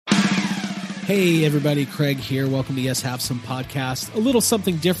Hey everybody, Craig here. Welcome to Yes Have Some Podcast. A little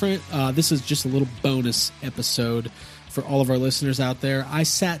something different. This is just a little bonus episode for all of our listeners out there. I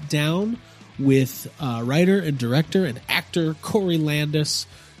sat down with writer and director and actor Corey Landis,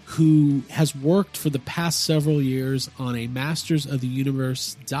 who has worked for the past several years on a Masters of the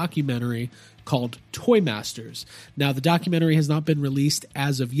Universe documentary called Toy Masters. Now, the documentary has not been released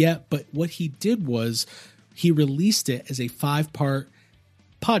as of yet, but what he did was he released it as a 5-part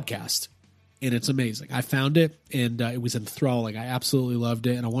podcast. And it's amazing. I found it, and it was enthralling. I absolutely loved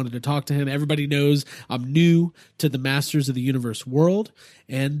it, and I wanted to talk to him. Everybody knows I'm new to the Masters of the Universe world,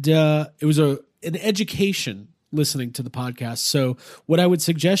 and it was an education listening to the podcast. So what I would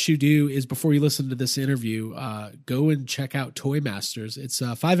suggest you do is before you listen to this interview, go and check out Toy Masters. It's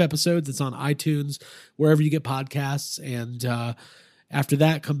 5 episodes. It's on iTunes, wherever you get podcasts, and after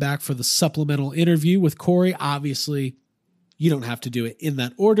that, come back for the supplemental interview with Corey. Obviously, you don't have to do it in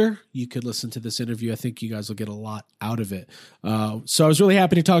that order. You could listen to this interview. I think you guys will get a lot out of it. So I was really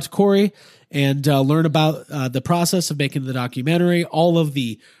happy to talk to Corey and learn about the process of making the documentary, all of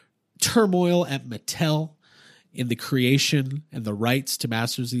the turmoil at Mattel in the creation and the rights to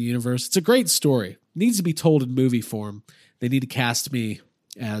Masters of the Universe. It's a great story. It needs to be told in movie form. They need to cast me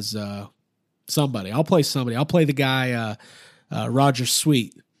as somebody. I'll play somebody. I'll play the guy, Roger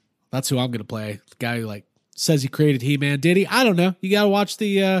Sweet. That's who I'm going to play. The guy who says he created He-Man. Did he? I don't know. You got to watch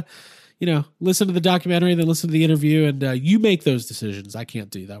the, listen to the documentary, then listen to the interview, and you make those decisions. I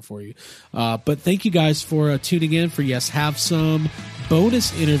can't do that for you. But thank you guys for tuning in for Yes Have Some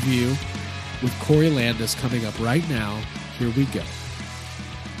bonus interview with Corey Landis coming up right now. Here we go.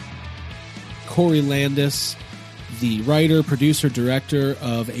 Corey Landis, the writer, producer, director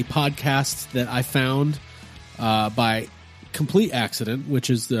of a podcast that I found by complete accident, which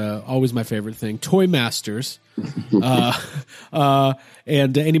is always my favorite thing, Toy Masters.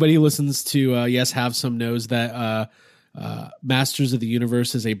 And anybody who listens to Yes Have Some knows that Masters of the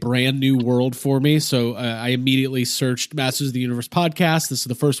Universe is a brand new world for me. So I immediately searched Masters of the Universe podcast. This is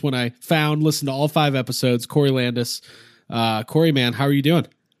the first one I found. Listened to all 5 episodes. Corey Landis. Corey, man, how are you doing?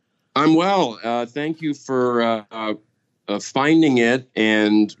 I'm well. Thank you for finding it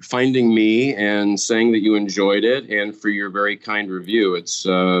and finding me and saying that you enjoyed it and for your very kind review. It's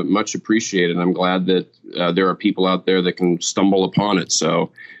much appreciated. I'm glad that there are people out there that can stumble upon it.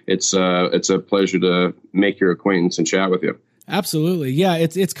 So it's a pleasure to make your acquaintance and chat with you. Absolutely. Yeah.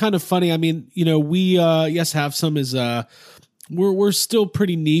 It's kind of funny. I mean, we, Yes Have Some is, we're still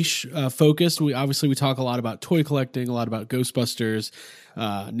pretty niche focused. We talk a lot about toy collecting, a lot about Ghostbusters,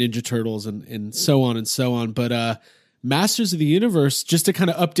 Ninja Turtles and so on and so on. But, Masters of the Universe, just to kind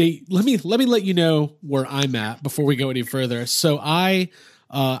of update, let me let you know where I'm at before we go any further. So I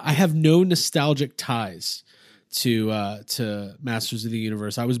have no nostalgic ties to Masters of the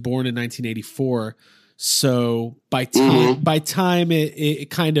Universe. I was born in 1984, so by time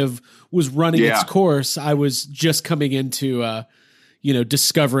it kind of was running its course, I was just coming into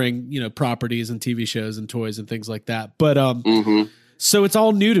discovering properties and TV shows and toys and things like that. But So it's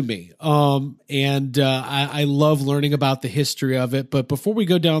all new to me, and I love learning about the history of it. But before we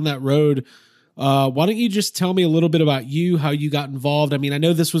go down that road, why don't you just tell me a little bit about you, how you got involved? I mean, I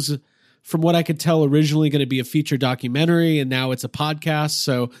know this was, from what I could tell, originally going to be a feature documentary, and now it's a podcast.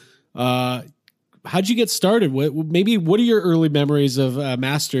 So how'd you get started? What are your early memories of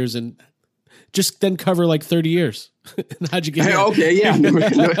Masters, and just then cover like 30 years? How'd you get here? Okay, yeah,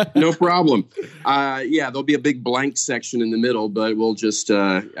 no problem. There'll be a big blank section in the middle, but we'll just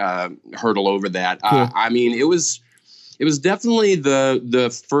hurdle over that. Cool. I mean, it was definitely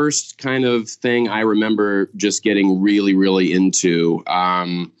the first kind of thing I remember just getting really, really into.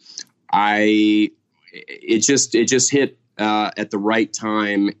 It just hit at the right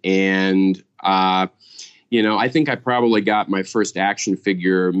time, and I think I probably got my first action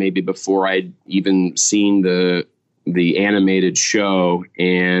figure maybe before I'd even seen the animated show.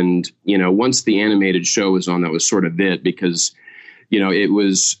 And, once the animated show was on, that was sort of it, because, it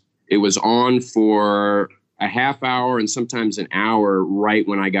was on for a half hour and sometimes an hour right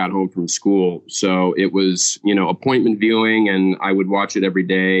when I got home from school. So it was, appointment viewing, and I would watch it every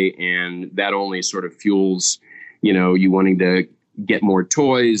day. And that only sort of fuels, you wanting to get more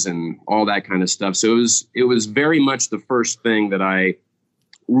toys and all that kind of stuff. So it was very much the first thing that I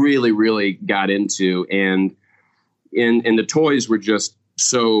really, really got into. And the toys were just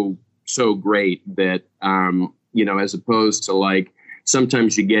so great that, as opposed to like,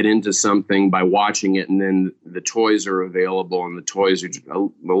 sometimes you get into something by watching it and then the toys are available and the toys are a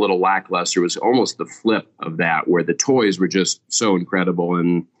little lackluster. It was almost the flip of that, where the toys were just so incredible.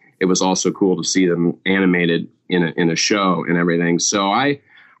 And it was also cool to see them animated in a show and everything. So I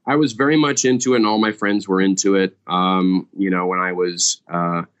I was very much into it, and all my friends were into it. When I was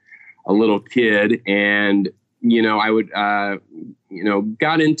a little kid, and I would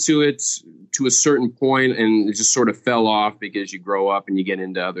got into it to a certain point, and it just sort of fell off because you grow up and you get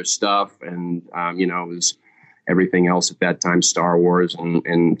into other stuff, and it was everything else at that time, Star Wars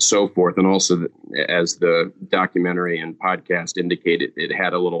and so forth. And also, as the documentary and podcast indicated, it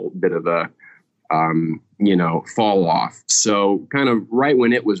had a little bit of a, fall off. So kind of right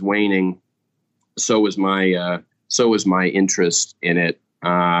when it was waning, so was my interest in it.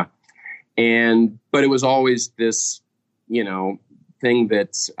 But it was always this, thing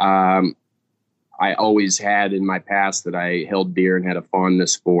that I always had in my past that I held dear and had a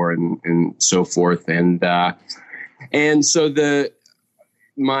fondness for, and so forth. And so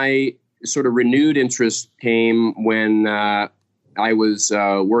my sort of renewed interest came when I was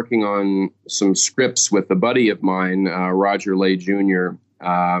working on some scripts with a buddy of mine, Roger Lay Jr.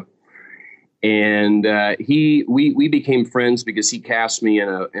 We became friends because he cast me in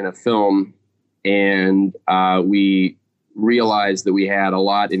a film, and we realized that we had a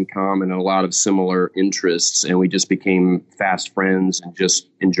lot in common and a lot of similar interests, and we just became fast friends and just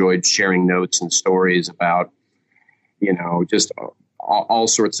enjoyed sharing notes and stories about, just all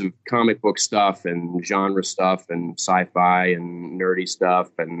sorts of comic book stuff and genre stuff and sci-fi and nerdy stuff,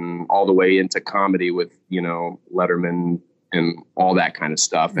 and all the way into comedy with, Letterman and all that kind of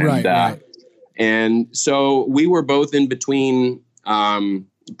stuff. And, right. And so we were both in between,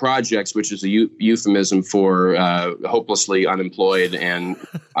 projects, which is a euphemism for hopelessly unemployed and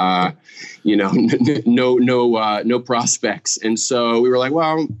no prospects. And so we were like,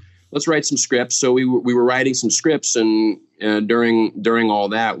 well, let's write some scripts. So we were writing some scripts, and during all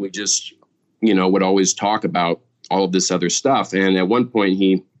that, we just would always talk about all of this other stuff. And at one point,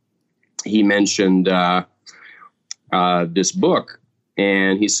 he mentioned this book.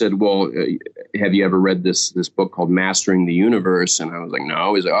 And he said, well, have you ever read this book called Mastering the Universe? And I was like,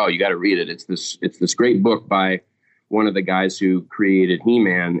 no. He's like, oh, you got to read it. It's this great book by one of the guys who created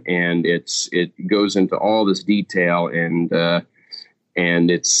He-Man. And it goes into all this detail, and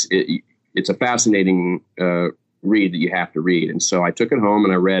it's a fascinating read that you have to read. And so I took it home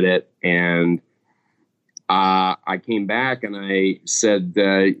and I read it, and I came back and I said,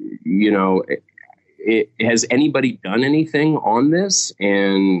 has anybody done anything on this?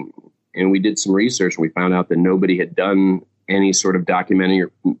 And we did some research, and we found out that nobody had done any sort of documentary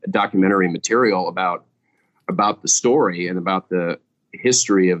material about the story and about the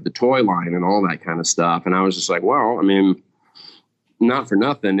history of the toy line and all that kind of stuff. And I was just like, well, I mean, not for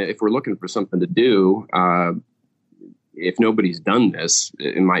nothing. If we're looking for something to do, if nobody's done this,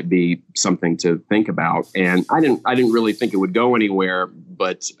 it might be something to think about. And I didn't really think it would go anywhere,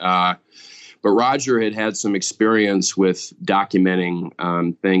 but Roger had some experience with documenting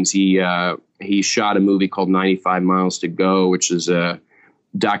things. He shot a movie called 95 Miles to Go, which is a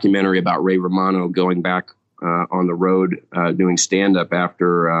documentary about Ray Romano going back on the road doing stand-up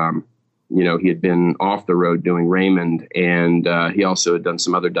after he had been off the road doing Raymond. And he also had done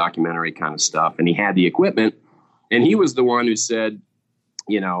some other documentary kind of stuff. And he had the equipment. And he was the one who said,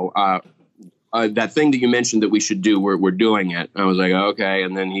 that thing that you mentioned that we should do, we're doing it. I was like, okay.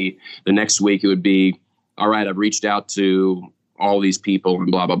 And then the next week it would be, all right, I've reached out to all these people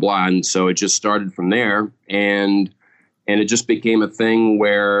and blah, blah, blah. And so it just started from there. And it just became a thing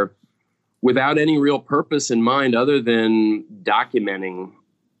where, without any real purpose in mind other than documenting,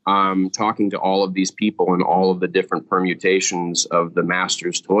 talking to all of these people and all of the different permutations of the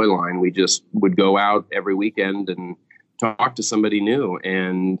Masters toy line, we just would go out every weekend and talk to somebody new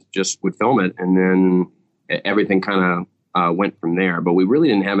and just would film it. And then everything kind of went from there. But we really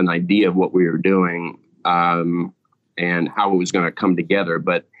didn't have an idea of what we were doing and how it was going to come together.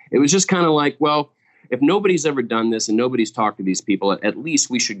 But it was just kind of like, well, if nobody's ever done this and nobody's talked to these people, at least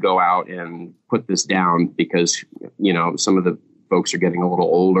we should go out and put this down, because, some of the folks are getting a little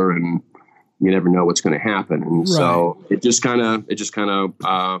older and you never know what's going to happen. And so it just kind of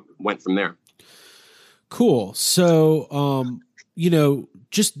went from there. Cool. So,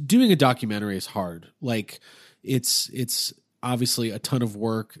 just doing a documentary is hard. Like it's obviously a ton of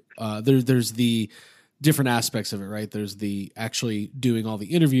work. There's the different aspects of it, right? There's the actually doing all the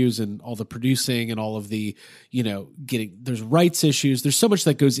interviews and all the producing and all of the, there's rights issues. There's so much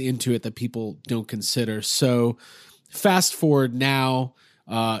that goes into it that people don't consider. So fast forward now,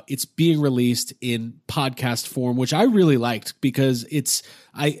 it's being released in podcast form, which I really liked because it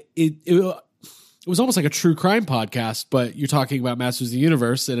was almost like a true crime podcast, but you're talking about Masters of the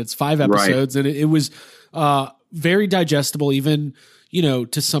Universe, and it's 5 episodes, and it was very digestible, even,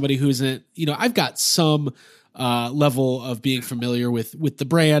 to somebody who isn't, I've got some level of being familiar with the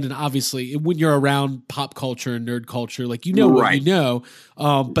brand. And obviously when you're around pop culture and nerd culture, like, you know, what Right. you know,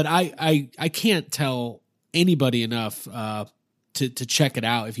 but I can't tell anybody enough, to check it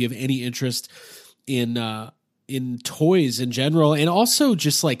out if you have any interest in toys in general, and also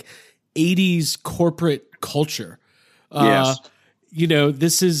just like 80s corporate culture. Yes. You know,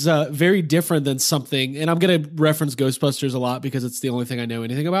 this is very different than something, and I'm going to reference Ghostbusters a lot because it's the only thing I know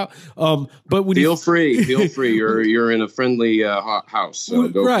anything about. But when feel free, you're in a friendly house, so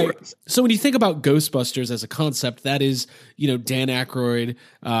go for it. So when you think about Ghostbusters as a concept, that is, you know, Dan Aykroyd,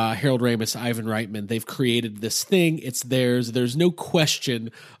 Harold Ramis, Ivan Reitman. They've created this thing. It's theirs. There's no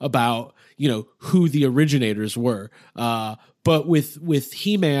question about, you know, who the originators were. But with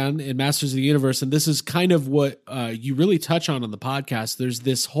He-Man and Masters of the Universe, and this is kind of what you really touch on the podcast, there's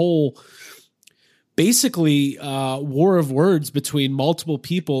this whole basically war of words between multiple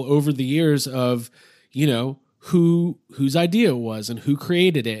people over the years of, you know, whose idea it was and who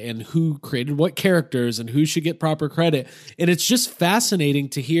created it and who created what characters and who should get proper credit. And it's just fascinating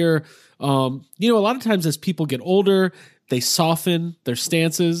to hear, you know, a lot of times as people get older, they soften their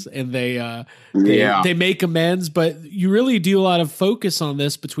stances and they make amends, but you really do a lot of focus on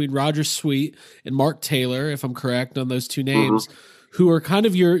this between Roger Sweet and Mark Taylor, if I'm correct on those two names, who are kind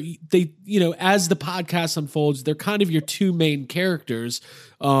of you know, as the podcast unfolds, they're kind of your two main characters.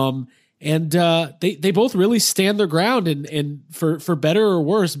 And they both really stand their ground and for better or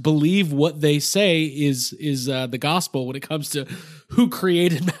worse, believe what they say is the gospel when it comes to who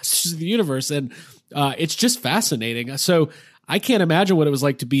created Masters of the Universe. And it's just fascinating. So I can't imagine what it was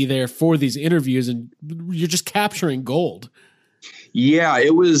like to be there for these interviews, and you're just capturing gold. Yeah,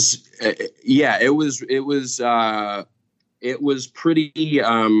 it was. It was pretty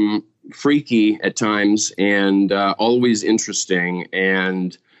freaky at times, and always interesting.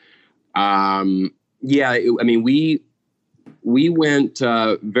 And I mean, we went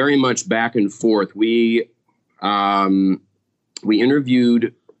very much back and forth. We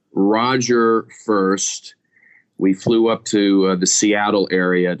interviewed Roger first. We flew up to the Seattle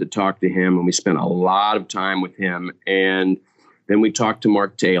area to talk to him, and we spent a lot of time with him. And then we talked to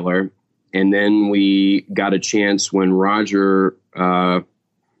Mark Taylor, and then we got a chance when Roger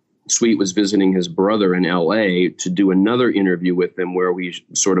Sweet was visiting his brother in L.A. to do another interview with him where we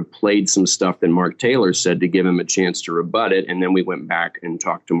sort of played some stuff that Mark Taylor said to give him a chance to rebut it. And then we went back and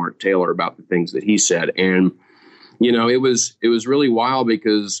talked to Mark Taylor about the things that he said. And you know, it was really wild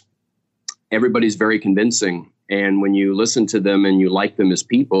because everybody's very convincing. And when you listen to them and you like them as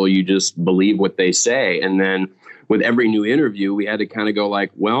people, you just believe what they say. And then with every new interview, we had to kind of go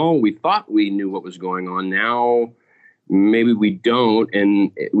like, well, we thought we knew what was going on. Now, maybe we don't.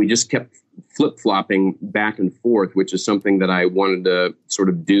 And we just kept flip-flopping back and forth, which is something that I wanted to sort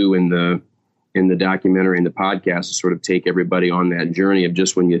of do in the documentary and the podcast, to sort of take everybody on that journey of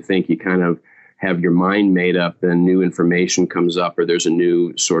just when you think you kind of have your mind made up, then new information comes up, or there's a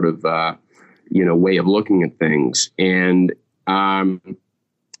new sort of, way of looking at things. And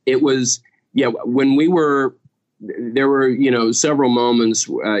it was, when there were, several moments,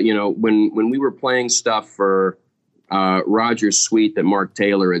 when we were playing stuff for Roger Sweet that Mark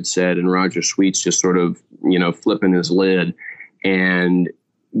Taylor had said, and Roger Sweet's just sort of, flipping his lid and,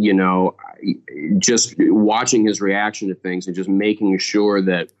 just watching his reaction to things and just making sure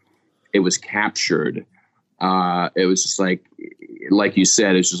that it was captured. It was just like you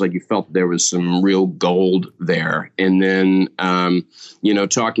said, it's just like you felt there was some real gold there. And then,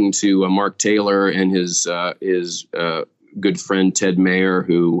 talking to Mark Taylor and his good friend Ted Mayer,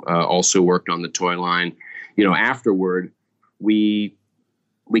 who also worked on the toy line, afterward, we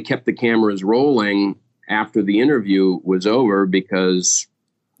kept the cameras rolling after the interview was over because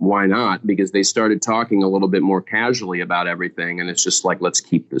why not? Because they started talking a little bit more casually about everything. And it's just like, let's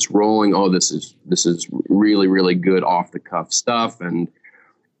keep this rolling. Oh, this is really, really good off the cuff stuff. And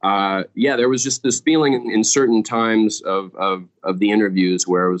there was just this feeling in certain times of the interviews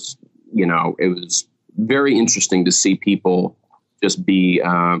where it was very interesting to see people just be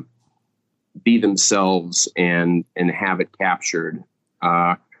themselves and have it captured.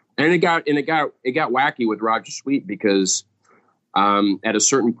 And it got wacky with Roger Sweet because at a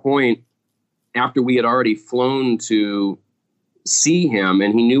certain point, after we had already flown to see him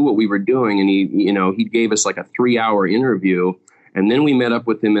and he knew what we were doing, and he gave us like a 3-hour interview, and then we met up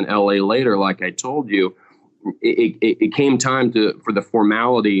with him in LA later. Like I told you, it came time for the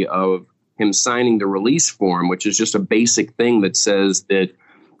formality of him signing the release form, which is just a basic thing that says that,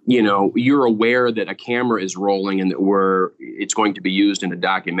 you're aware that a camera is rolling and that it's going to be used in a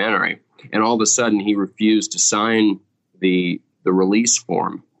documentary. And all of a sudden he refused to sign the release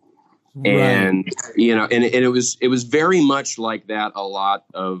form. And, and it was very much like that a lot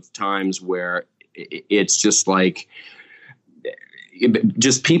of times, where it's just like,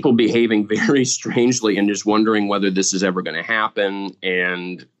 just people behaving very strangely and just wondering whether this is ever going to happen.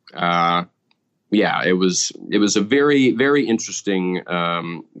 And, it was a very, very interesting,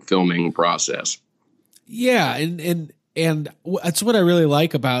 filming process. Yeah. And that's what I really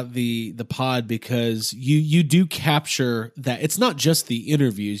like about the pod, because you do capture that. It's not just the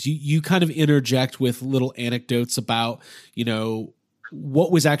interviews. You kind of interject with little anecdotes about,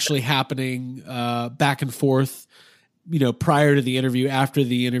 what was actually happening, back and forth, prior to the interview, after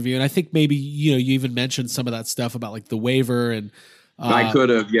the interview. And I think maybe, you even mentioned some of that stuff about like the waiver and, I could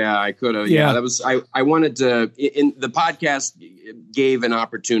have. Yeah. That was, I wanted to, in the podcast gave an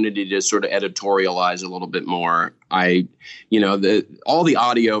opportunity to sort of editorialize a little bit more. All the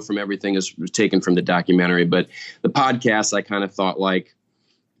audio from everything was taken from the documentary, but the podcast, I kind of thought like,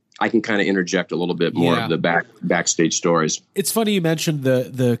 I can kind of interject a little bit more of the backstage stories. It's funny you mentioned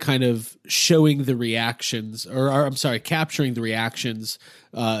the kind of showing the reactions, or I'm sorry, capturing the reactions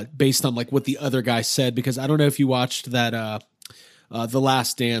based on like what the other guy said, because I don't know if you watched that The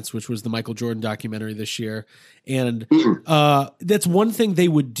Last Dance, which was the Michael Jordan documentary this year. And that's one thing they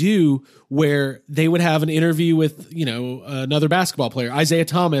would do, where they would have an interview with, another basketball player, Isaiah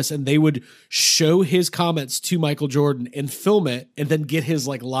Thomas, and they would show his comments to Michael Jordan and film it and then get his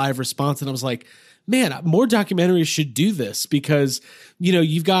like live response. And I was like, man, more documentaries should do this, because,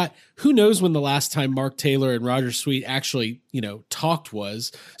 you've got, who knows when the last time Mark Taylor and Roger Sweet actually, talked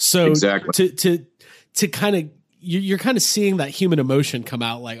was. So exactly. to kind of, you're kind of seeing that human emotion come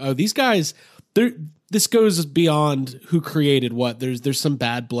out, like, oh, these guys, this goes beyond who created what. There's some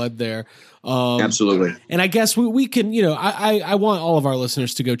bad blood there. Absolutely. And I guess we can, I want all of our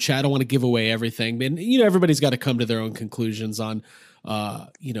listeners to go chat. I don't want to give away everything, and everybody's got to come to their own conclusions on,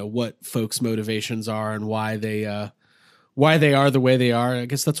 what folks' motivations are and why they are the way they are. I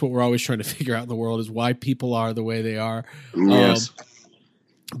guess that's what we're always trying to figure out in the world, is why people are the way they are. Yes.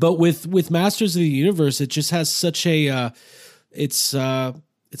 But with Masters of the Universe, it just has such a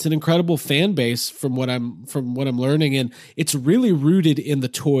it's an incredible fan base from what I'm learning, and it's really rooted in the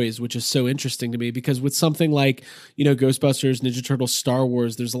toys, which is so interesting to me, because with something like Ghostbusters, Ninja Turtles, Star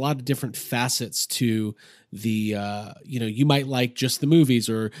Wars, there's a lot of different facets to the you might like just the movies,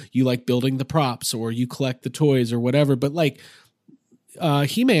 or you like building the props, or you collect the toys or whatever. But like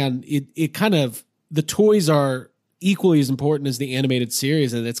He-Man, it kind of, the toys are equally as important as the animated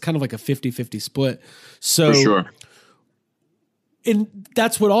series, and it's kind of like a 50-50 split. So for sure. And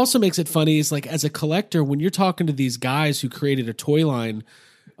that's what also makes it funny, is like, as a collector, when you're talking to these guys who created a toy line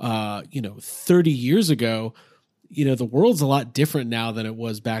 30 years ago, the world's a lot different now than it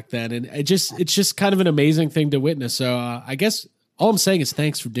was back then, and it's just kind of an amazing thing to witness. So I guess all I'm saying is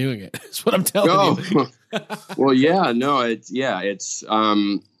thanks for doing it. That's what I'm telling you. Well, yeah, no, it's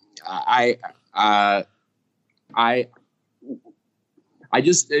I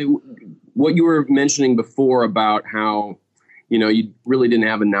just, what you were mentioning before about how, you really didn't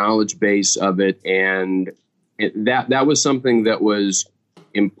have a knowledge base of it. And that was something that was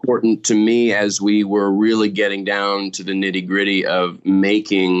important to me as we were really getting down to the nitty gritty of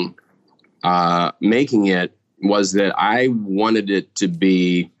making it, was that I wanted it to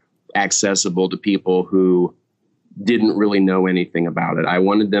be accessible to people who didn't really know anything about it. I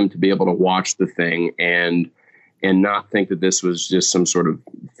wanted them to be able to watch the thing and not think that this was just some sort of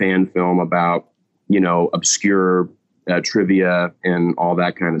fan film about, obscure trivia and all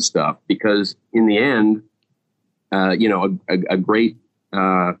that kind of stuff. Because in the end, a great,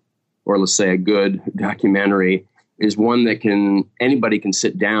 or let's say a good documentary is one that anybody can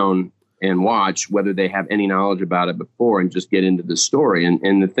sit down and watch, whether they have any knowledge about it before, and just get into the story.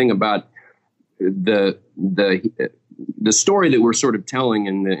 And the thing about the story that we're sort of telling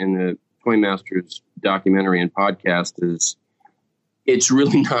in the Toy Masters documentary and podcast is, it's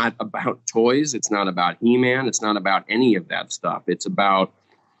really not about toys. It's not about He-Man. It's not about any of that stuff. It's about,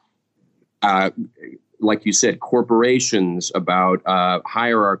 like you said, corporations, about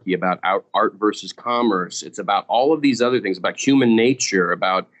hierarchy, about art versus commerce. It's about all of these other things, about human nature,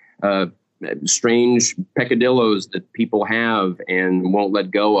 about strange peccadillos that people have and won't let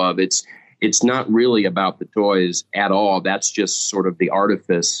go of. It's not really about the toys at all. That's just sort of the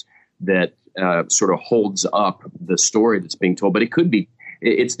artifice that sort of holds up the story that's being told. But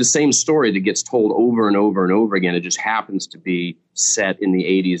it's the same story that gets told over and over and over again. It just happens to be set in the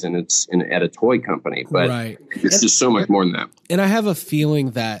 80s, and it's at a toy company. But right. It's just so much more than that. And I have a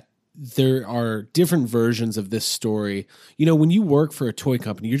feeling that there are different versions of this story. When you work for a toy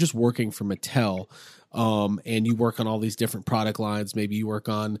company, you're just working for Mattel. and you work on all these different product lines. Maybe you work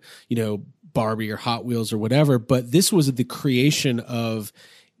on, you know, Barbie or Hot Wheels or whatever, but this was the creation of,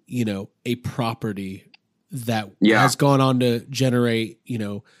 you know, a property that has gone on to generate, you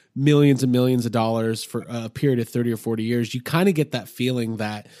know, millions and millions of dollars for a period of 30 or 40 years. You kind of get that feeling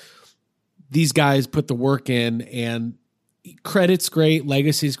that these guys put the work in, and credit's great,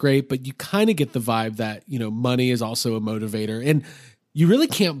 legacy's great, but you kind of get the vibe that, you know, money is also a motivator. And you really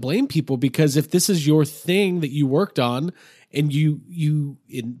can't blame people, because if this is your thing that you worked on, and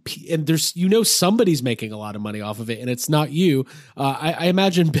and there's, you know, somebody's making a lot of money off of it and it's not you. I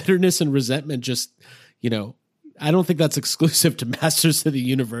imagine bitterness and resentment just, you know, I don't think that's exclusive to Masters of the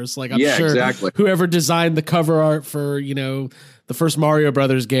Universe. Like, I'm sure exactly. Whoever designed the cover art for, you know, the first Mario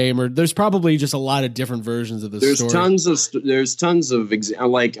Brothers game, or there's probably just a lot of different versions of this story. There's tons of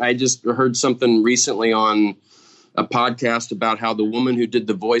like, I just heard something recently on a podcast about how the woman who did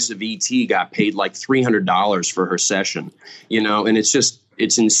the voice of E.T. got paid like $300 for her session, you know, and it's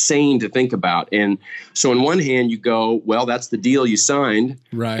insane to think about. And so on one hand you go, well, that's the deal you signed.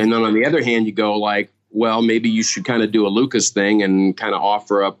 Right. And then on the other hand, you go like, well, maybe you should kind of do a Lucas thing and kind of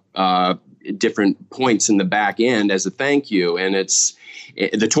offer up different points in the back end as a thank you. And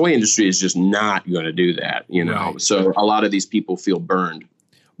the toy industry is just not going to do that, you know? Right. So a lot of these people feel burned.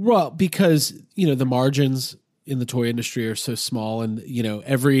 Well, because, you know, the margins in the toy industry are so small, and, you know,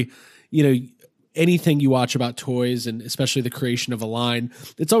 anything you watch about toys, and especially the creation of a line,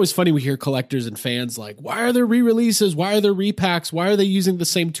 it's always funny. We hear collectors and fans like, why are there re-releases? Why are there repacks? Why are they using the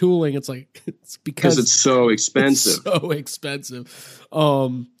same tooling? It's like, it's because it's so expensive. It's so expensive.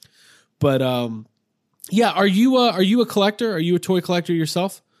 Yeah. Are you a collector? Are you a toy collector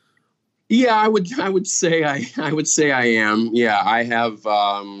yourself? Yeah, I would say I am. Yeah, I have,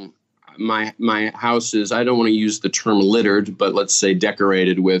 my house is, I don't want to use the term littered, but let's say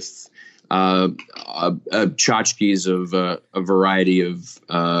decorated with tchotchkes of a variety of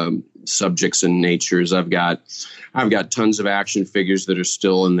subjects and natures. I've got tons of action figures that are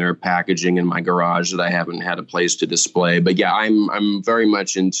still in their packaging in my garage that I haven't had a place to display. But yeah, I'm very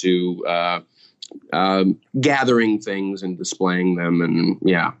much into gathering things and displaying them, and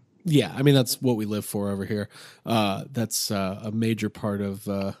yeah. Yeah, I mean, that's what we live for over here. That's a major part of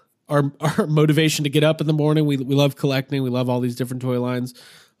our motivation to get up in the morning. We love collecting. We love all these different toy lines.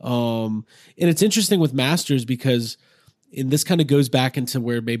 And it's interesting with Masters, because this kind of goes back into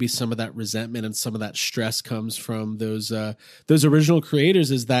where maybe some of that resentment and some of that stress comes from those original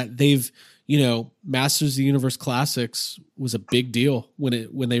creators, is that they've, you know, Masters of the Universe Classics was a big deal when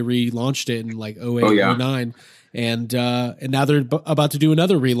they relaunched it in like 08, 09. And now they're about to do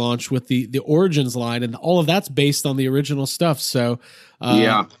another relaunch with the Origins line, and all of that's based on the original stuff. So,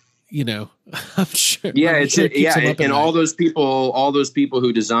 you know, I'm sure. Yeah, and all those people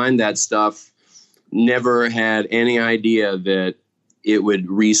who designed that stuff never had any idea that it would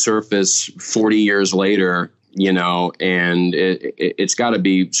resurface 40 years later, you know, and it's got to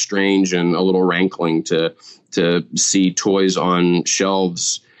be strange and a little rankling to see toys on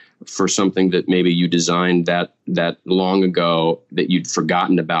shelves for something that maybe you designed that long ago that you'd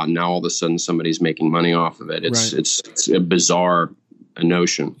forgotten about. Now all of a sudden somebody's making money off of it. It's a bizarre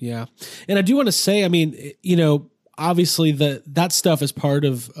notion. Yeah. And I do want to say, I mean, you know, obviously that stuff is part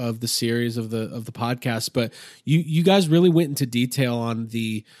of the series of the podcast, but you guys really went into detail on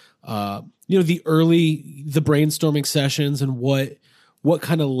the brainstorming sessions and what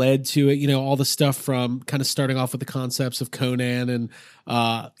kind of led to it, you know, all the stuff from kind of starting off with the concepts of Conan and,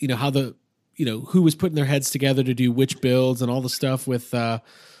 you know, how who was putting their heads together to do which builds, and all the stuff with,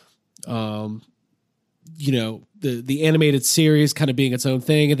 you know, the animated series kind of being its own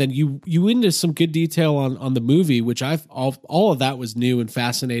thing. And then you into some good detail on the movie, which all of that was new and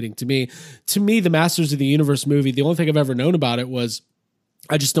fascinating to me. To me, the Masters of the Universe movie, the only thing I've ever known about it was,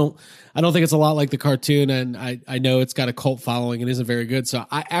 I don't think it's a lot like the cartoon, and I know it's got a cult following and isn't very good. So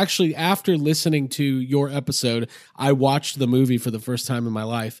I actually, after listening to your episode, I watched the movie for the first time in my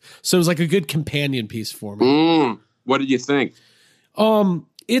life. So it was like a good companion piece for me. What did you think?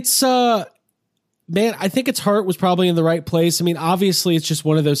 It's man, I think its heart was probably in the right place. I mean, obviously, it's just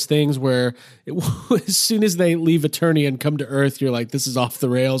one of those things where as soon as they leave Eternia and come to Earth, you're like, this is off the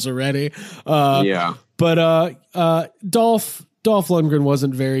rails already. Yeah. But Dolph Lundgren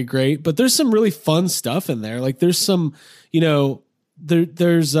wasn't very great, but there's some really fun stuff in there. Like there's some, you know,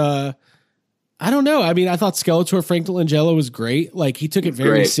 there's I don't know. I mean, I thought Skeletor Frank Langella was great. Like he took it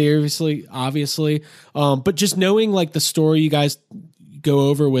very seriously, obviously. But just knowing like the story you guys go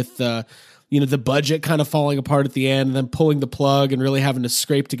over with, you know, the budget kind of falling apart at the end and then pulling the plug and really having to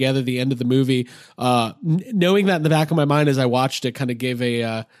scrape together the end of the movie. Knowing that in the back of my mind as I watched it kind of gave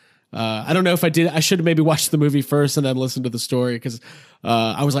a I don't know if I did. I should have maybe watched the movie first and then listened to the story, because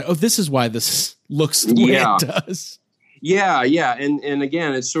I was like, oh, this is why this looks the way it does. Yeah, yeah. And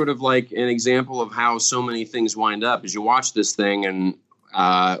again, it's sort of like an example of how so many things wind up as you watch this thing. And,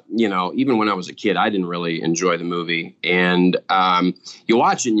 even when I was a kid, I didn't really enjoy the movie. And you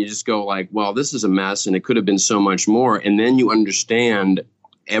watch it and you just go like, well, this is a mess and it could have been so much more. And then you understand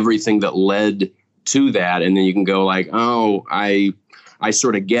everything that led to that. And then you can go like, oh, I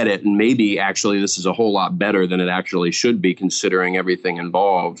sort of get it. And maybe actually this is a whole lot better than it actually should be, considering everything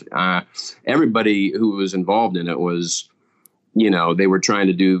involved. Everybody who was involved in it was, they were trying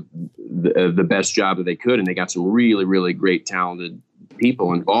to do the best job that they could. And they got some really, really great, talented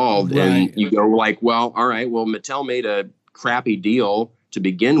people involved. Right. And you go like, well, all right, well, Mattel made a crappy deal to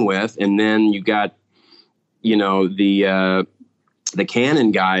begin with. And then you got, the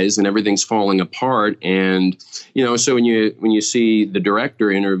Canon guys, and everything's falling apart. And, so when you see the director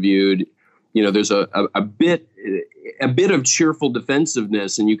interviewed, there's a bit of cheerful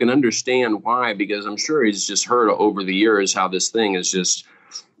defensive,ness, and you can understand why, because I'm sure he's just heard over the years how this thing is just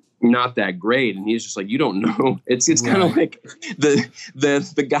not that great. And he's just like, you don't know. It's kind of like the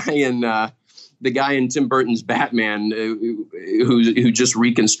guy in Tim Burton's Batman who just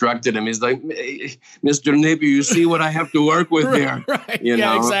reconstructed him. He's like, Mr. Napier, you see what I have to work with here. Right.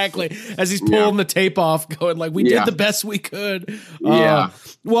 Yeah, exactly. As he's pulling the tape off, going like, we did the best we could. Well,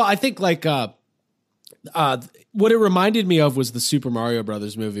 I think like what it reminded me of was the Super Mario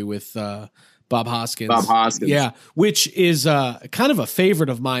Brothers movie with Bob Hoskins. Yeah, which is kind of a favorite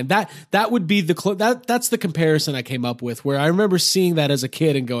of mine. That would be that's the comparison I came up with, where I remember seeing that as a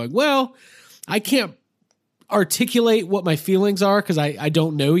kid and going, well, I can't articulate what my feelings are because I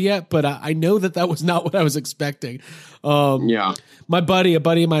don't know yet, but I know that was not what I was expecting. A buddy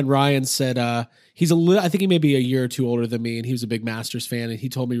of mine, Ryan, said he's I think he may be a year or two older than me, and he was a big Masters fan, and he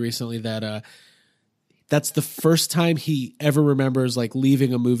told me recently that that's the first time he ever remembers like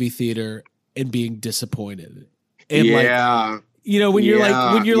leaving a movie theater and being disappointed. And when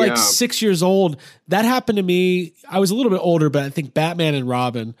you're like 6 years old, that happened to me. I was a little bit older, but I think Batman and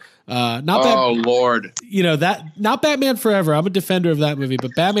Robin, Lord, not Batman Forever. I'm a defender of that movie,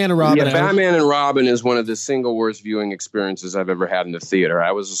 but Batman and Robin. Yeah, Batman and Robin is one of the single worst viewing experiences I've ever had in the theater.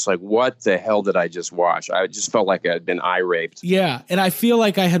 I was just like, what the hell did I just watch? I just felt like I'd been eye raped. Yeah. And I feel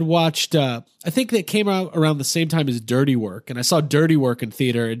like I had watched, I think that came out around the same time as Dirty Work, and I saw Dirty Work in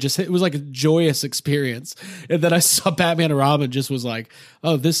theater. It was like a joyous experience. And then I saw Batman and Robin, just was like,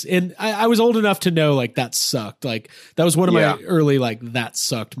 oh, this, and I was old enough to know like that sucked. Like that was one of my early, like that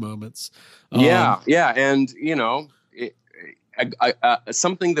sucked moments. And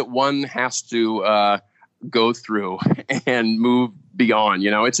something that one has to go through and move beyond.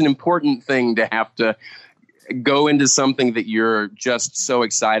 It's an important thing to have to go into something that you're just so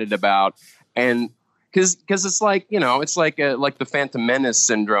excited about, and because it's like it's like the Phantom Menace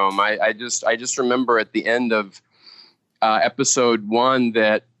syndrome. I just remember at the end of episode 1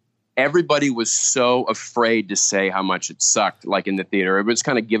 that everybody was so afraid to say how much it sucked, like in the theater. It was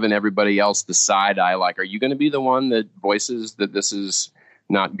kind of giving everybody else the side eye, like, are you going to be the one that voices that this is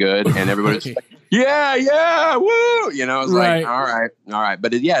not good? And everybody's like, yeah, woo! It's like, all right.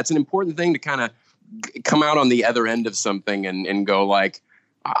 But it's an important thing to kind of come out on the other end of something and go like,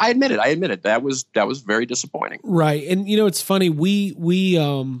 I admit it. That was very disappointing. Right. And it's funny.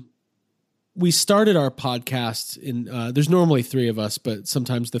 We started our podcast in, there's normally 3 of us, but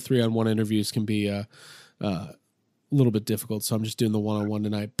sometimes the 3-on-1 interviews can be a little bit difficult. So I'm just doing the 1-on-1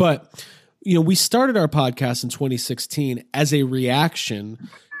 tonight. But, we started our podcast in 2016 as a reaction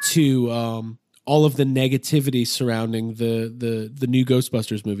to all of the negativity surrounding the new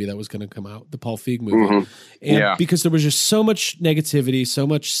Ghostbusters movie that was going to come out, the Paul Feig movie. Mm-hmm. And because there was just so much negativity, so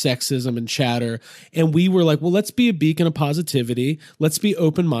much sexism and chatter. And we were like, well, let's be a beacon of positivity. Let's be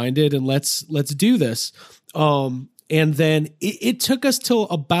open-minded and let's do this. And then it took us till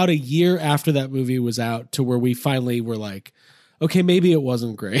about a year after that movie was out to where we finally were like, okay, maybe it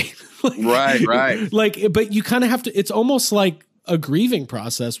wasn't great. Right. Like, but you kind of have to, it's almost like a grieving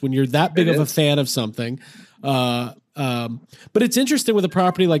process when you're that big of a fan of something. But it's interesting with a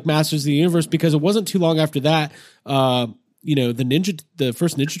property like Masters of the Universe, because it wasn't too long after that, the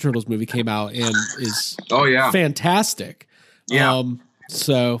first Ninja Turtles movie came out and is fantastic. Yeah.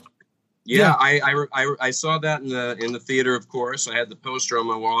 I saw that in the theater, of course. I had the poster on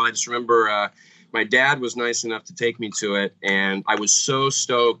my wall. I just remember my dad was nice enough to take me to it, and I was so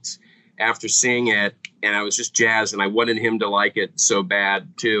stoked after seeing it, and I was just jazzed, and I wanted him to like it so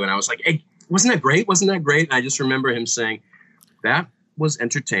bad too. And I was like, hey, wasn't that great? And I just remember him saying, that was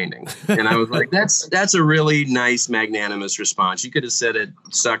entertaining. And I was like, that's a really nice, magnanimous response. You could have said it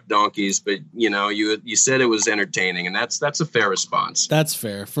sucked donkeys, but you said it was entertaining, and that's a fair response. That's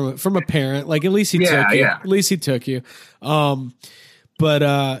fair from a parent. Like at least he took you. Yeah. At least he took you. That's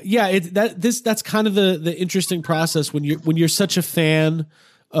kind of the interesting process when you're such a fan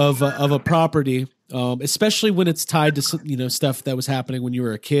of a property. Especially when it's tied to stuff that was happening when you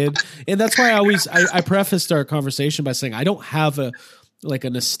were a kid, and that's why I prefaced our conversation by saying I don't have a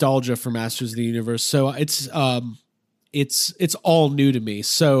nostalgia for Masters of the Universe, so it's all new to me.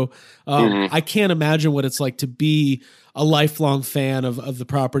 So I can't imagine what it's like to be a lifelong fan of the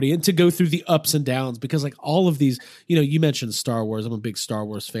property and to go through the ups and downs, because like all of these, you mentioned Star Wars. I'm a big Star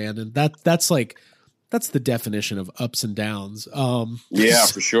Wars fan, and that's the definition of ups and downs. Yeah,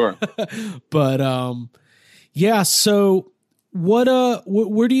 for sure. But yeah. So where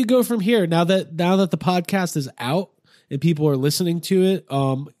do you go from here now that the podcast is out and people are listening to it?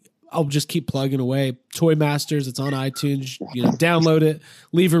 I'll just keep plugging away. Toy Masters, it's on iTunes. Download it,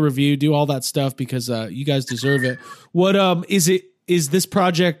 leave a review, do all that stuff because you guys deserve it. What is it? Is this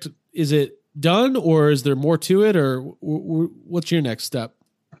project? Is it done, or is there more to it, or what's your next step?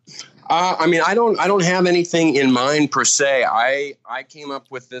 I don't have anything in mind per se. I came up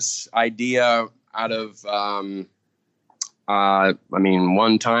with this idea out of, one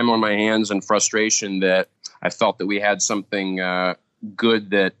time on my hands and frustration that I felt that we had something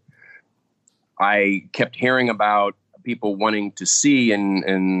good that I kept hearing about people wanting to see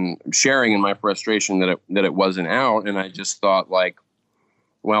and sharing in my frustration that it wasn't out. And I just thought I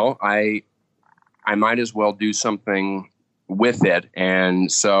might as well do something with it.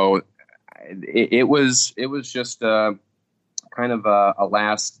 And so it was just kind of a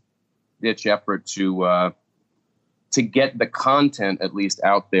last ditch effort to get the content at least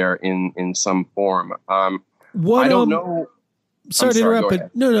out there in some form. I don't know. Sorry to interrupt,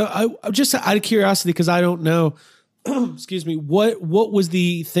 but no. I just out of curiosity, because I don't know. Excuse me. What was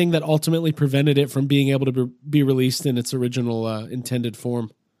the thing that ultimately prevented it from being able to be released in its original intended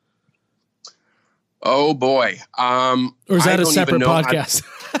form? Oh boy. Or is that a separate podcast?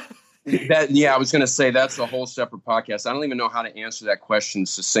 I was going to say that's a whole separate podcast. I don't even know how to answer that question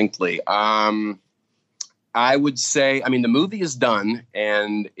succinctly. I would say, the movie is done,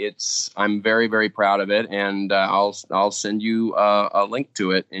 and I'm very, very proud of it, and I'll send you a link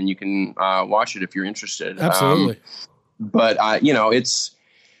to it, and you can watch it if you're interested. Absolutely. But it's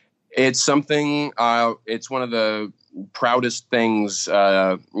something. It's one of the proudest things,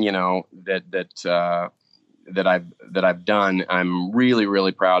 that I've done. I'm really,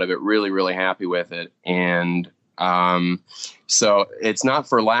 really proud of it, really, really happy with it. And so it's not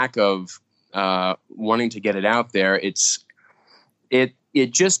for lack of wanting to get it out there. It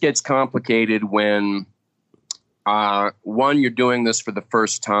just gets complicated when one, you're doing this for the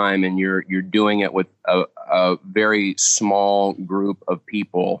first time and you're doing it with a very small group of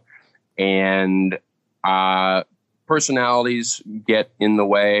people, and personalities get in the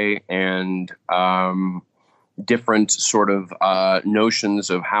way, and different sort of notions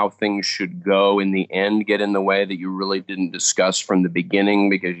of how things should go in the end get in the way that you really didn't discuss from the beginning,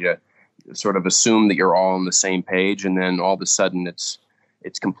 because you sort of assume that you're all on the same page, and then all of a sudden it's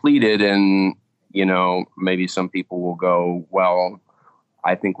completed, and maybe some people will go, well,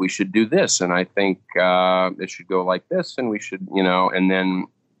 I think we should do this, and I think it should go like this, and we should, and then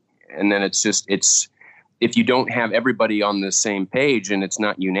it's if you don't have everybody on the same page and it's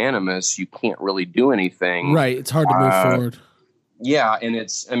not unanimous, you can't really do anything. Right. It's hard to move forward. Yeah. And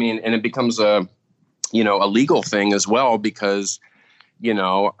and it becomes a legal thing as well, because,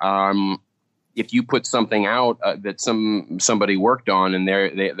 if you put something out that somebody worked on and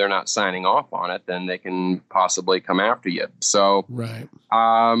they're not signing off on it, then they can possibly come after you. So, right.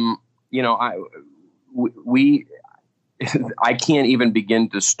 I can't even begin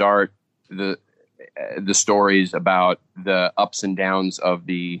to start the stories about the ups and downs of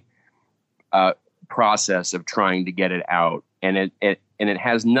the process of trying to get it out. And it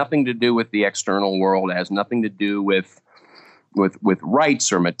has nothing to do with the external world. It has nothing to do with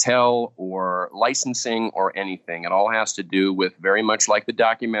rights or Mattel or licensing or anything. It all has to do with, very much like the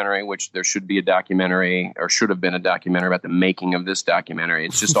documentary, which there should be a documentary, or should have been a documentary about the making of this documentary.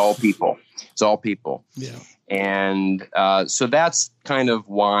 It's just all people. It's all people. Yeah. And so that's kind of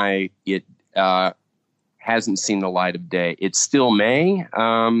why it hasn't seen the light of day. It still may.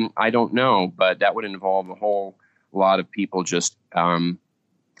 I don't know, but that would involve a whole lot of people just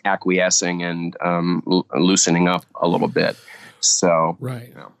acquiescing and loosening up a little bit. So,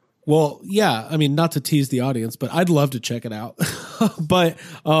 right. Well, yeah, not to tease the audience, but I'd love to check it out. But,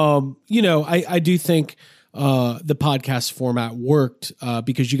 I do think the podcast format worked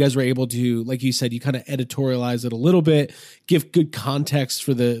because you guys were able to, like you said, you kind of editorialize it a little bit, give good context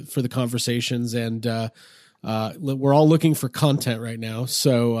for the conversations, and we're all looking for content right now.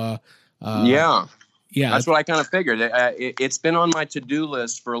 So yeah, that's what I kind of figured. It's been on my to-do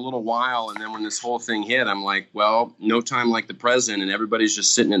list for a little while, and then when this whole thing hit, I'm like, well, no time like the present, and everybody's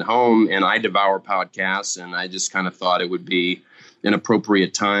just sitting at home, and I devour podcasts, and I just kind of thought it would be an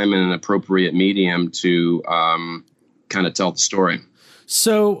appropriate time and an appropriate medium to kind of tell the story.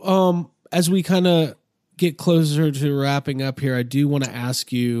 So as we kind of get closer to wrapping up here, I do want to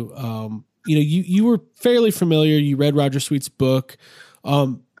ask you, you were fairly familiar. You read Roger Sweet's book.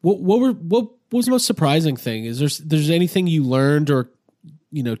 What was the most surprising thing? Is there's anything you learned or,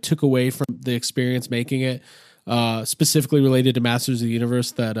 took away from the experience making it, specifically related to Masters of the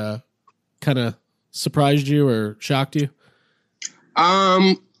Universe that kind of surprised you or shocked you?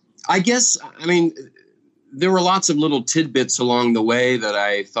 I guess, there were lots of little tidbits along the way that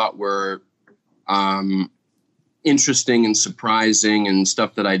I thought were interesting and surprising and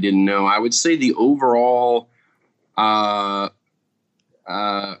stuff that I didn't know. I would say the overall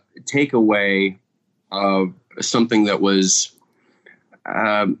takeaway of something that was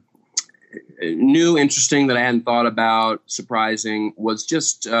new, interesting, that I hadn't thought about, surprising, was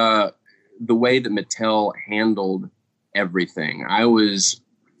just the way that Mattel handled everything. I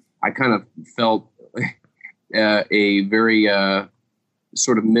kind of felt a very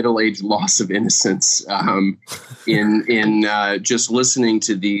sort of middle-aged loss of innocence in just listening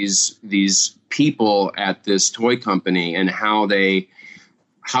to these people at this toy company and how they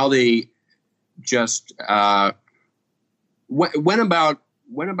just went about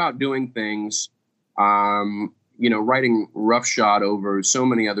doing things, writing roughshod over so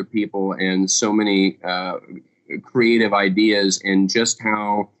many other people and so many creative ideas, and just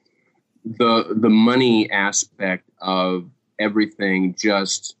how the money aspect of everything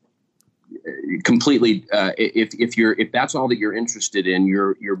just completely if that's all that you're interested in,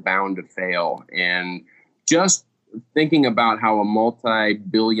 you're bound to fail. And just thinking about how a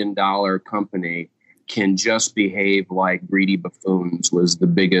multi-billion-dollar company can just behave like greedy buffoons was the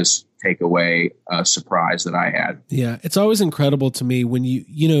biggest takeaway surprise that I had. Yeah, it's always incredible to me when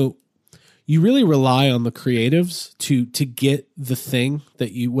you really rely on the creatives to get the thing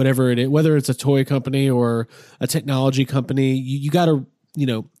that whatever it is, whether it's a toy company or a technology company, you got to,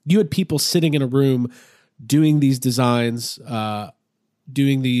 you had people sitting in a room doing these designs,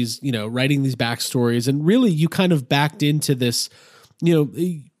 doing these, writing these backstories. And really you kind of backed into this,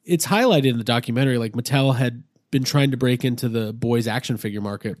 it's highlighted in the documentary, like Mattel had been trying to break into the boys action figure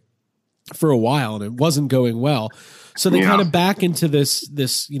market for a while and it wasn't going well. So they kind of back into this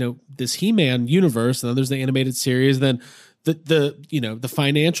He-Man universe, and then there's the animated series. Then the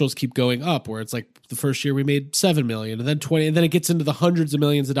financials keep going up, where it's like the first year we made $7 million, and then 20, and then it gets into the hundreds of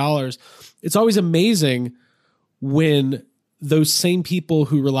millions of dollars. It's always amazing when those same people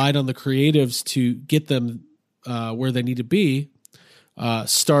who relied on the creatives to get them where they need to be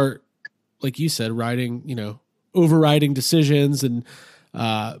start, like you said, overriding decisions and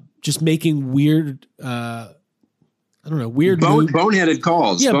just making weird. Boneheaded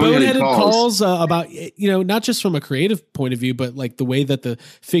calls. Yeah, boneheaded calls about, not just from a creative point of view, but like the way that the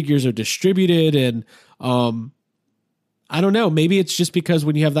figures are distributed. And I don't know, maybe it's just because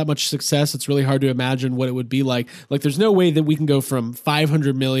when you have that much success, it's really hard to imagine what it would be like. Like there's no way that we can go from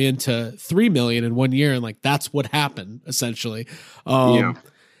 500 million to 3 million in 1 year. And like, that's what happened essentially. And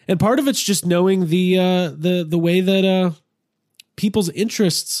part of it's just knowing the way that people's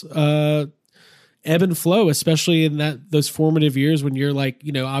interests ebb and flow, especially in those formative years when you're like,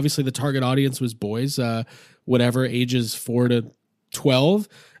 obviously the target audience was boys, whatever ages 4 to 12.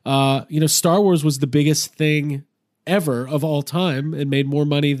 Star Wars was the biggest thing ever of all time and made more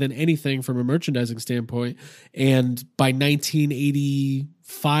money than anything from a merchandising standpoint. And by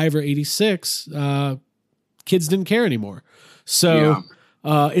 1985 or 86, kids didn't care anymore. So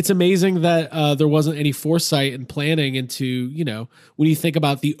it's amazing that there wasn't any foresight and planning into, when you think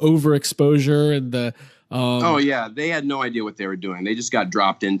about the overexposure and the they had no idea what they were doing. They just got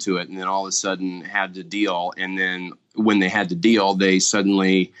dropped into it and then all of a sudden had to deal. And then when they had to deal, they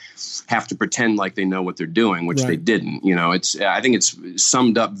suddenly have to pretend like they know what they're doing, which they didn't. I think it's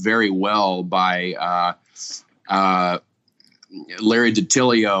summed up very well by Larry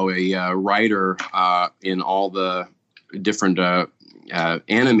DiTillio, a writer in all the different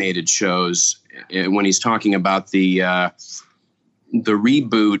animated shows, when he's talking about the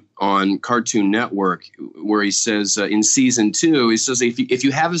reboot on Cartoon Network, where he says in season 2, he says if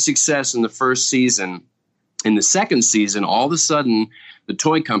you have a success in the first season, in the second season, all of a sudden the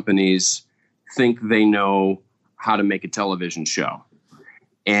toy companies think they know how to make a television show.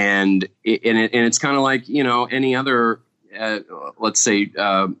 And it's kind of like, any other, let's say,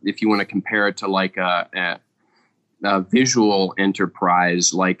 if you want to compare it to like a visual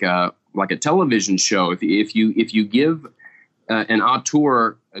enterprise, like a television show. If you give an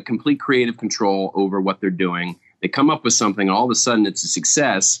auteur a complete creative control over what they're doing, they come up with something, and all of a sudden it's a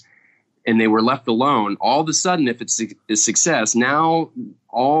success, and they were left alone. All of a sudden, if it's a success, now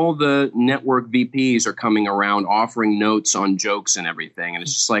all the network VPs are coming around offering notes on jokes and everything. And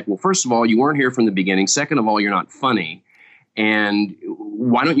it's just like, well, first of all, you weren't here from the beginning. Second of all, you're not funny. And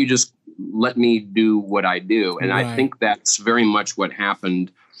why don't you just let me do what I do? And right. I think that's very much what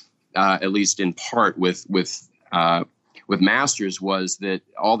happened, at least in part with Masters, was that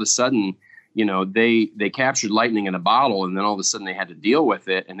all of a sudden, they captured lightning in a bottle, and then all of a sudden they had to deal with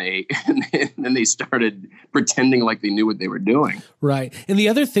it, and then they started pretending like they knew what they were doing. Right. And the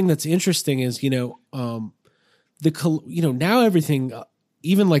other thing that's interesting is, now everything,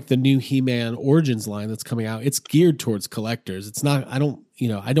 even like the new He-Man Origins line that's coming out, it's geared towards collectors. It's not, I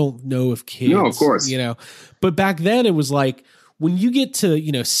don't know if kids, no, of course, but back then it was like, when you get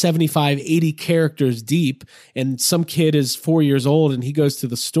to, 75, 80 characters deep, and some kid is 4 years old and he goes to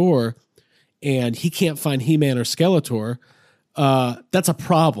the store and he can't find He-Man or Skeletor, that's a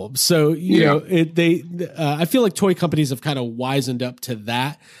problem. So, I feel like toy companies have kind of wisened up to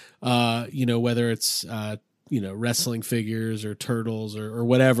that, whether it's, wrestling figures or turtles or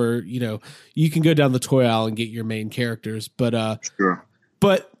whatever, you can go down the toy aisle and get your main characters. But, sure.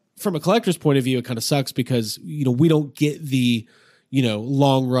 But from a collector's point of view, it kind of sucks because, we don't get the,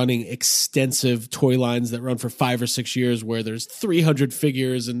 long running extensive toy lines that run for 5 or 6 years where there's 300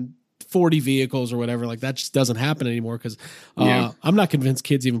 figures and 40 vehicles or whatever. Like that just doesn't happen anymore. Cause, I'm not convinced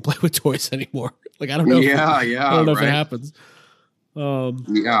kids even play with toys anymore. Like, I don't know. I don't know if it happens.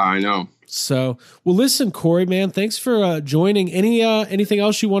 I know. So, well, listen, Corey, man, thanks for joining. Anything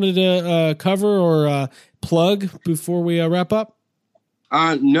else you wanted to cover or plug before we wrap up?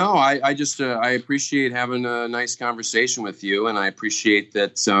 No, I just I appreciate having a nice conversation with you, and I appreciate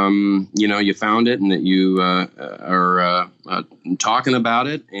that you found it and that you are talking about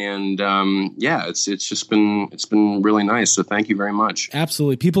it, and it's been really nice. So thank you very much.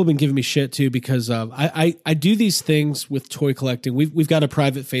 Absolutely, people have been giving me shit too because I do these things with toy collecting. We've got a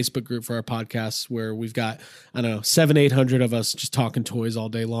private Facebook group for our podcasts where we've got 700-800 of us just talking toys all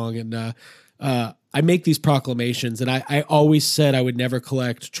day long, and I make these proclamations, and I always said I would never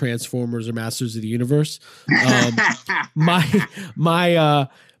collect Transformers or Masters of the Universe. My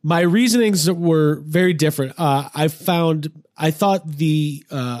reasonings were very different. I thought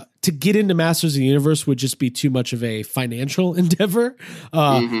to get into Masters of the Universe would just be too much of a financial endeavor.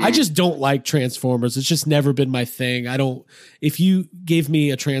 I just don't like Transformers. It's just never been my thing. If you gave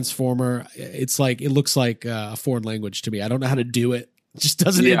me a Transformer, it's like, it looks like a foreign language to me. I don't know how to do it. It just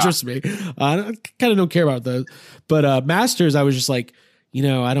doesn't interest me. I kind of don't care about those. But Masters, I was just like,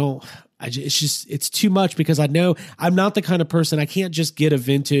 it's too much because I know I'm not the kind of person, I can't just get a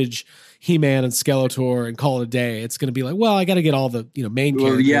vintage He-Man and Skeletor and call it a day. It's going to be like, well, I got to get all the main characters.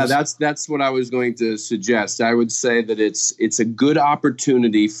 Well, yeah, that's what I was going to suggest. I would say that it's a good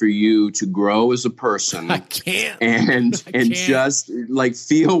opportunity for you to grow as a person. I can't. And just like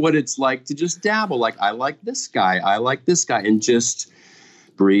feel what it's like to just dabble. Like, I like this guy, and just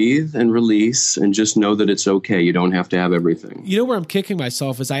breathe and release and just know that it's okay. You don't have to have everything. You know where I'm kicking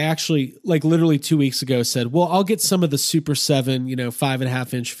myself is I actually, like, literally 2 weeks ago said, well, I'll get some of the Super 7,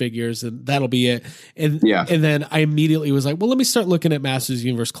 5.5-inch figures and that'll be it. And then I immediately was like, well, let me start looking at Masters of the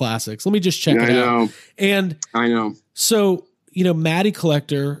Universe Classics. Let me just check it out. And I know. So, Maddie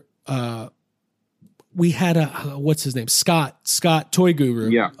Collector, we had what's his name? Scott Toy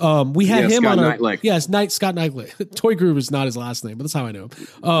Guru. Yeah. We had him Scott on our, Knightley. Yes, Scott Knightley. Toy Guru is not his last name, but that's how I know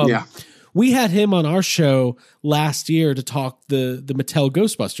him. We had him on our show last year to talk the Mattel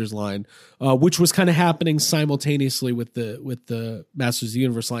Ghostbusters line, which was kind of happening simultaneously with the Masters of the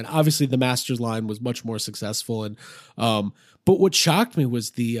Universe line. Obviously, the Masters line was much more successful, and but what shocked me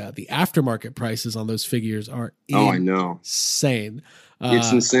was the aftermarket prices on those figures are insane.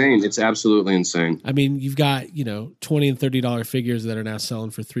 It's insane. It's absolutely insane. I mean, you've got, $20 and $30 figures that are now selling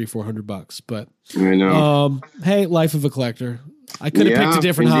for $300-400, but I know. Hey, life of a collector. I could have picked a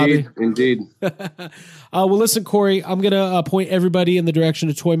different hobby. Indeed. Well, listen, Corey, I'm going to point everybody in the direction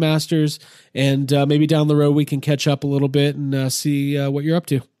of Toy Masters, and maybe down the road we can catch up a little bit and see what you're up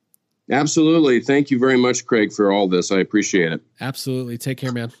to. Absolutely. Thank you very much, Craig, for all this. I appreciate it. Absolutely. Take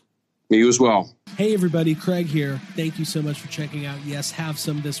care, man. You as well. Hey, everybody. Craig here. Thank you so much for checking out Yes Have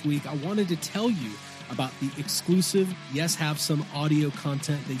Some this week. I wanted to tell you about the exclusive Yes Have Some audio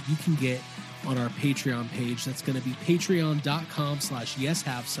content that you can get on our Patreon page. That's going to be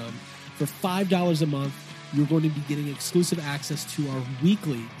patreon.com/yeshavesome. For $5 a month, you're going to be getting exclusive access to our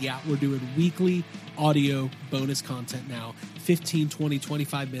weekly, we're doing weekly audio bonus content now, 15, 20,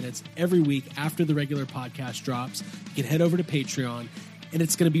 25 minutes every week after the regular podcast drops. You can head over to Patreon, and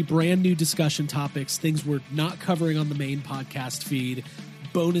it's going to be brand new discussion topics, things we're not covering on the main podcast feed,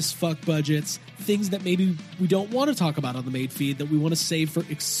 bonus fuck budgets, things that maybe we don't want to talk about on the main feed that we want to save for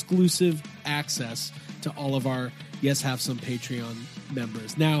exclusive access to all of our Yes Have Some Patreon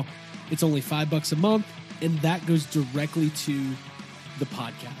members. Now, it's only $5 a month, and that goes directly to the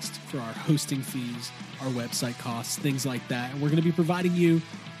podcast for our hosting fees, our website costs, things like that. And we're going to be providing you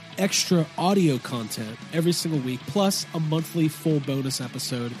extra audio content every single week, plus a monthly full bonus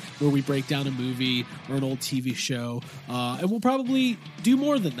episode where we break down a movie or an old TV show. And we'll probably do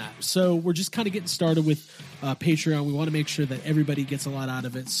more than that. So we're just kind of getting started with Patreon. We want to make sure that everybody gets a lot out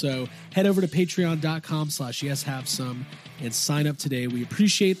of it. So head over to patreon.com/yeshavesome and sign up today. We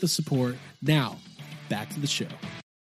appreciate the support. Now, back to the show.